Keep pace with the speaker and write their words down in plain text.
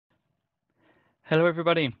Hello,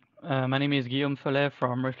 everybody. My name is Guillaume Follet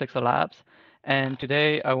from Reflexer Labs, and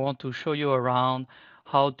today I want to show you around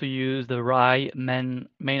how to use the RAI main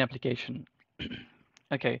application.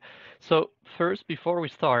 Okay, so first, before we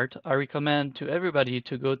start, I recommend to everybody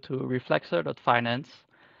to go to reflexer.finance,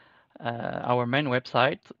 our main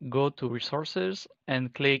website, go to resources,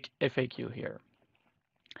 and click FAQ here.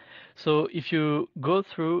 So if you go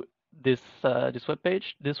through this web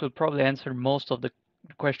page, this will probably answer most of the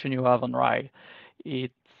question you have on RAI.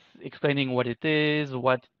 It's explaining what it is,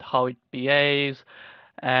 how it behaves,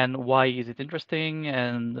 and why is it interesting.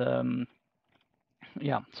 And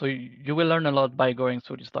yeah, so you will learn a lot by going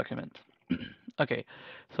through this document. Okay,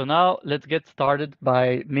 so now let's get started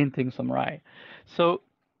by minting some RAI. So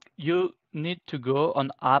you need to go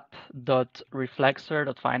on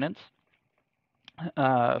app.reflexer.finance.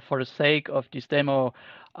 For the sake of this demo,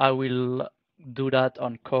 I will do that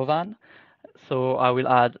on Kovan. So I will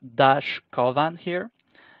add dash Kovan here.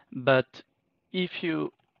 But if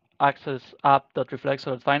you access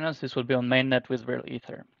app.reflexer.finance, this will be on mainnet with real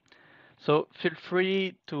Ether. So feel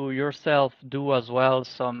free to yourself do as well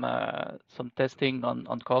some testing on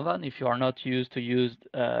Kovan if you are not used to use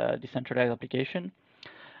decentralized application.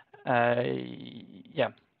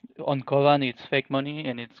 Yeah, on Kovan it's fake money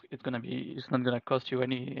and it's not gonna cost you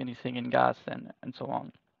anything in gas and so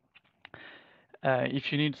on.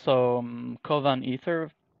 If you need some Kovan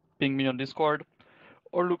Ether, ping me on Discord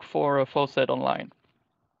or look for a faucet online.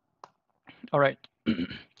 All right.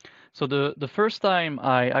 So the first time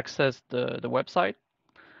I access the website,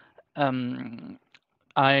 um,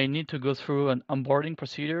 I need to go through an onboarding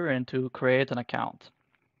procedure and to create an account.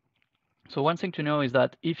 So one thing to know is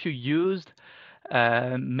that if you used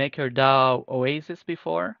MakerDAO Oasis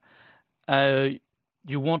before, uh,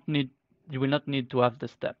 you won't need you will not need to have the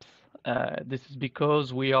steps. This is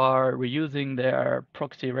because we are reusing their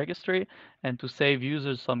proxy registry, and to save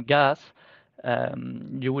users some gas,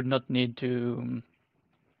 you would not need to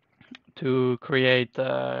create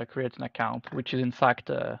an account, which is in fact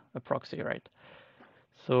a proxy, right?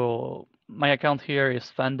 So my account here is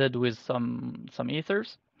funded with some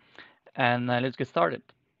ethers, and let's get started.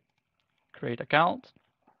 Create account,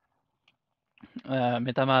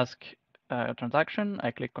 MetaMask transaction.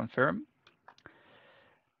 I click confirm,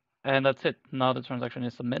 and that's it. Now the transaction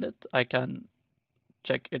is submitted. I can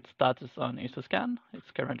check its status on EtherScan.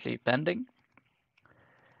 It's currently pending,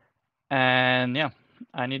 and yeah,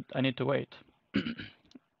 I need to wait.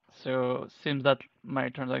 So seems that my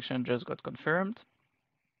transaction just got confirmed.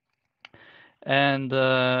 And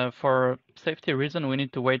for safety reason, we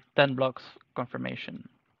need to wait 10 blocks confirmation.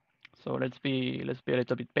 So let's be a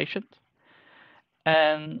little bit patient.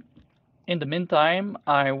 And in the meantime,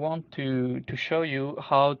 I want to show you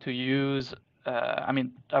how to use.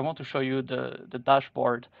 I want to show you the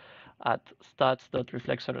dashboard at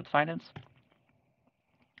stats.reflexer.finance.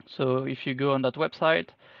 So if you go on that website,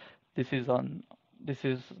 this is on this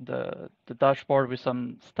is the dashboard with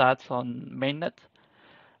some stats on mainnet.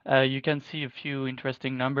 You can see a few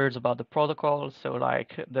interesting numbers about the protocol. So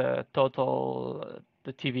like the total,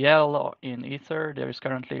 the TVL in Ether, there is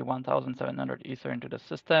currently 1,700 Ether into the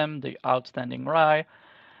system, the outstanding RAI,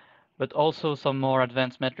 but also some more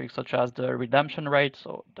advanced metrics such as the redemption rate,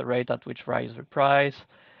 so the rate at which RAI is repriced,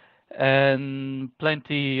 and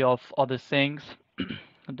plenty of other things.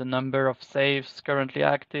 The number of safes currently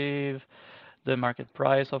active, the market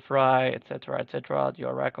price of RAI, etc., the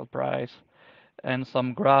oracle price, and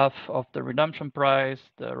some graph of the redemption price,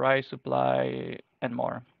 the RAI supply, and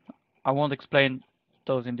more. I won't explain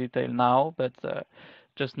those in detail now, but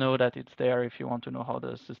just know that it's there if you want to know how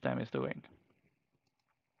the system is doing.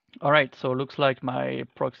 All right, so it looks like my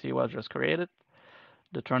proxy was just created.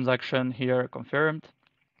 The transaction here confirmed,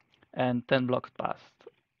 and 10 blocks passed.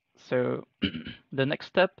 So the next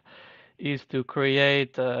step is to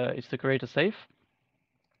create a safe.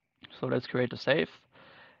 So let's create a safe.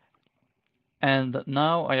 And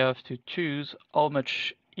now I have to choose how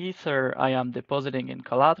much Ether I am depositing in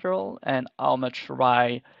collateral and how much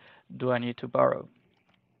RAI do I need to borrow.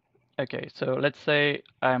 Okay, so let's say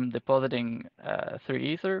I'm depositing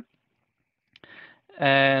 3 Ether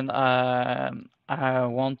and I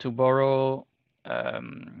want to borrow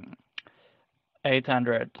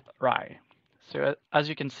 800 RAI. So as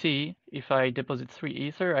you can see, if I deposit 3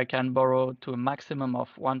 Ether, I can borrow to a maximum of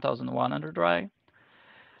 1,100 RAI.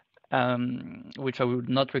 Which I would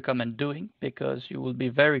not recommend doing because you will be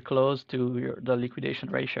very close to the liquidation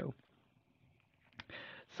ratio.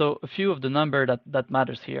 So a few of the number that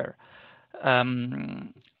matters here.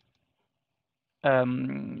 Um,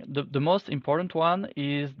 the most important one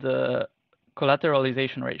is the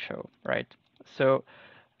collateralization ratio, right? So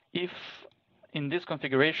if in this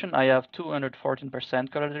configuration, I have 214%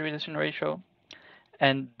 collateralization ratio,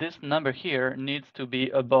 and this number here needs to be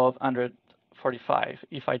above 145.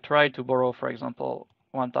 If I try to borrow, for example,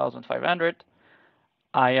 1,500,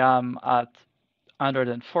 I am at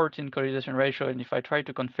 114 collateralization ratio, and if I try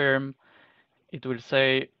to confirm, it will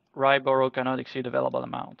say RAI borrow cannot exceed available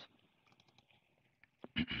amount.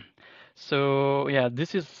 So yeah,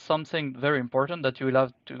 this is something very important that you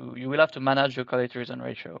will have to manage your collateralization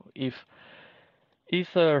ratio. If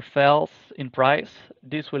Ether falls in price,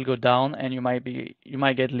 this will go down, and you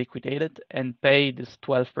might get liquidated and pay this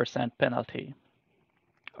 12% penalty.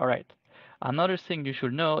 All right. Another thing you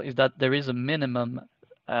should know is that there is a minimum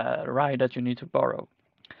RAI that you need to borrow.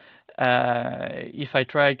 If I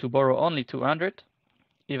try to borrow only 200,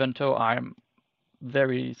 even though I'm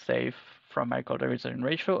very safe from my collateralization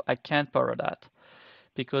ratio, I can't borrow that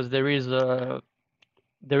because there is a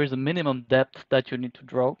minimum depth that you need to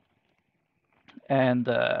draw, and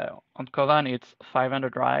on Kovan it's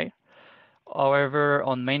 500 RAI. However,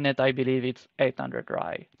 on mainnet I believe it's 800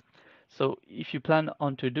 RAI. So if you plan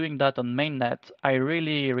on to doing that on mainnet, I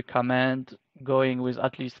really recommend going with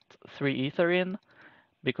at least 3 Ether in,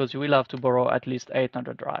 because you will have to borrow at least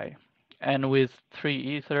 800 RAI. And with 3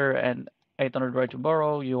 Ether and 800 RAI to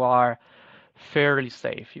borrow, you are fairly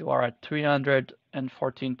safe. You are at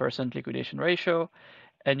 314% liquidation ratio,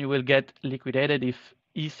 and you will get liquidated if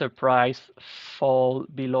Ether price fall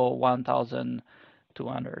below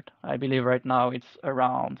 1,200. I believe right now it's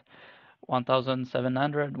around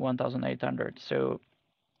 1,700, 1,800. So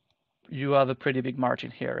you have a pretty big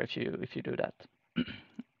margin here if you do that.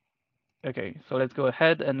 Okay, so let's go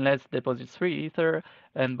ahead and let's deposit 3 Ether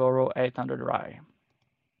and borrow 800 RAI.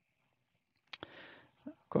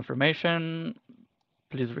 Confirmation,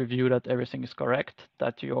 please review that everything is correct,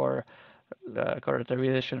 that your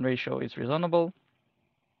collateralization ratio is reasonable,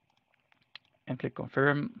 and click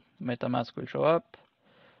confirm. MetaMask will show up,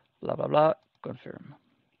 blah, blah, blah, confirm.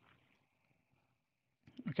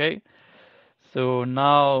 Okay, so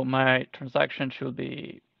now my transaction should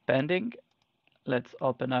be pending. Let's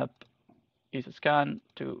open up EtherScan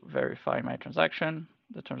to verify my transaction.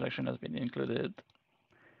 The transaction has been included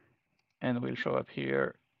and will show up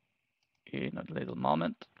here in a little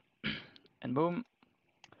moment. And boom.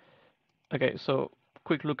 Okay, so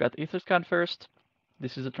quick look at EtherScan first.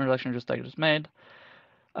 This is a transaction I just made.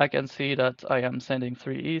 I can see that I am sending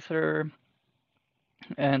 3 Ether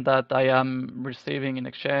and that I am receiving in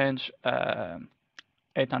exchange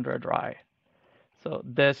 800 RAI. So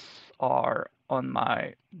this are on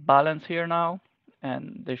my balance here now,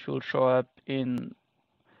 and they should show up in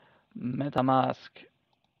MetaMask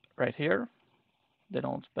right here. They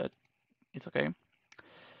don't, but it's okay.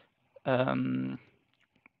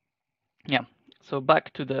 Yeah, so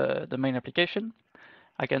back to the main application.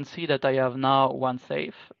 I can see that I have now one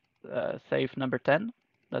safe, safe number 10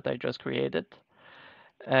 that I just created,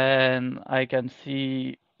 and I can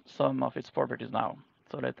see some of its properties now.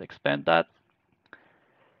 So let's expand that.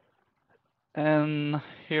 And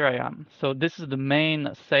here I am. So this is the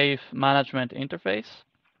main safe management interface.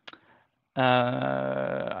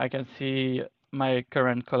 I can see my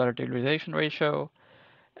current collateralization ratio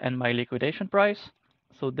and my liquidation price.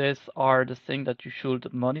 So these are the things that you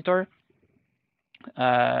should monitor.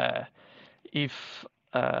 If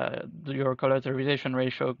your collateralization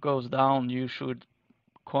ratio goes down, you should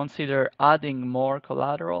consider adding more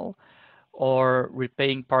collateral or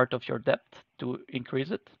repaying part of your debt to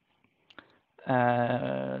increase it.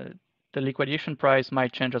 The liquidation price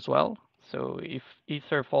might change as well. So if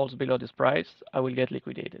Ether falls below this price, I will get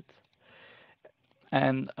liquidated.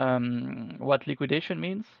 And what liquidation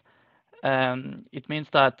means? It means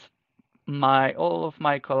that all of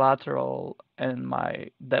my collateral and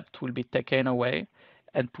my debt will be taken away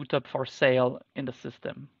and put up for sale in the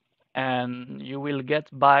system. And you will get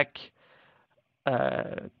back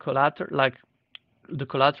collateral, like the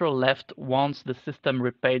collateral left once the system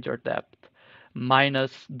repaid your debt,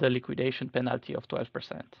 minus the liquidation penalty of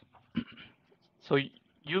 12%. So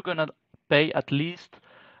you're gonna pay at least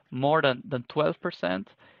more than 12%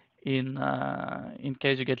 in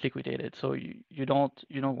case you get liquidated. So you don't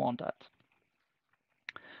want that.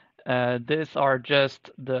 These are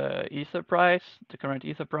just the Ether price, the current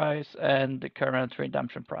Ether price, and the current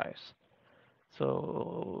redemption price.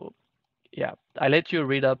 So yeah, I let you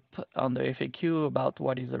read up on the FAQ about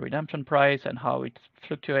what is the redemption price and how it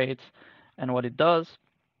fluctuates and what it does.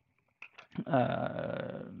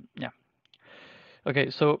 Yeah.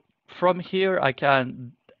 Okay, so from here I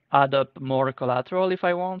can add up more collateral if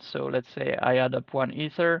I want. So let's say I add up 1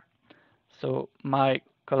 Ether. So my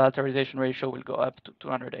collateralization ratio will go up to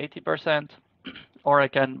 280%. or I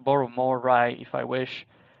can borrow more RAI if I wish,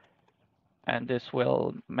 and this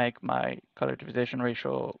will make my collateralization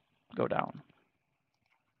ratio go down.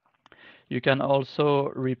 You can also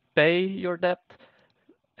repay your debt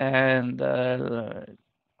and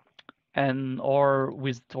or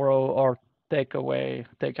withdraw or take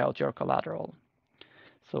out your collateral.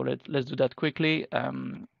 So let's do that quickly.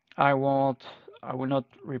 I won't I will not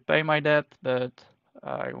repay my debt, but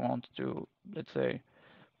I want to, let's say,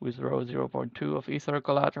 withdraw 0.2 of Ether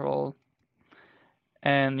collateral.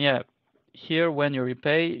 And yeah, here when you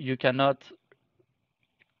repay, you cannot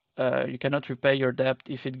repay your debt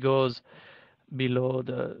if it goes below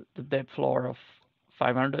the debt floor of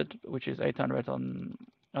 500, which is 800 on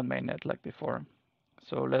mainnet like before.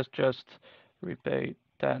 So let's just repay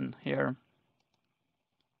 10 here.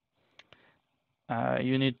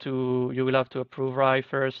 You will have to approve RAI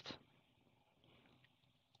first.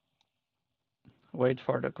 Wait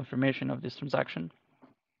for the confirmation of this transaction.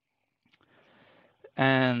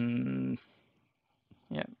 And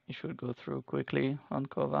yeah, it should go through quickly on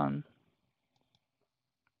Kovan.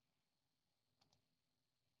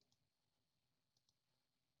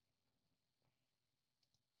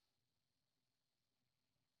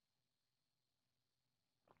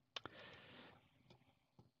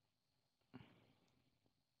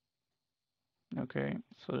 Okay,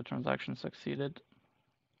 so the transaction succeeded.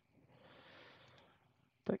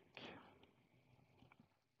 Tick.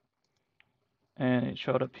 And it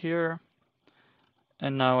showed up here.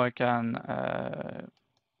 And now I can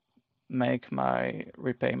make my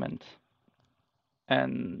repayment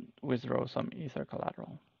and withdraw some Ether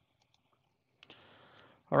collateral.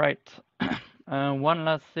 All right. One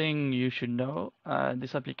last thing you should know,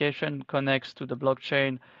 this application connects to the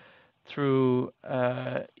blockchain through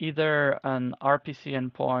either an RPC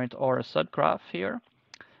endpoint or a subgraph here.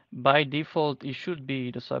 By default, it should be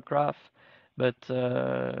the subgraph, but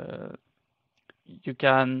you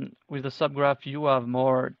can, with the subgraph, you have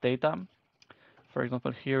more data. For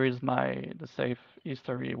example, here is the safe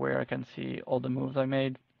history where I can see all the moves I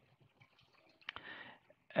made.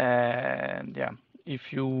 And yeah,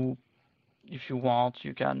 if you want,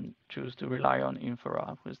 you can choose to rely on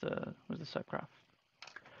Infura with the subgraph.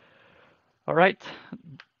 All right,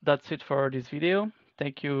 that's it for this video.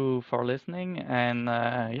 Thank you for listening, and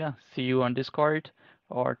yeah, see you on Discord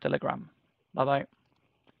or Telegram. Bye bye.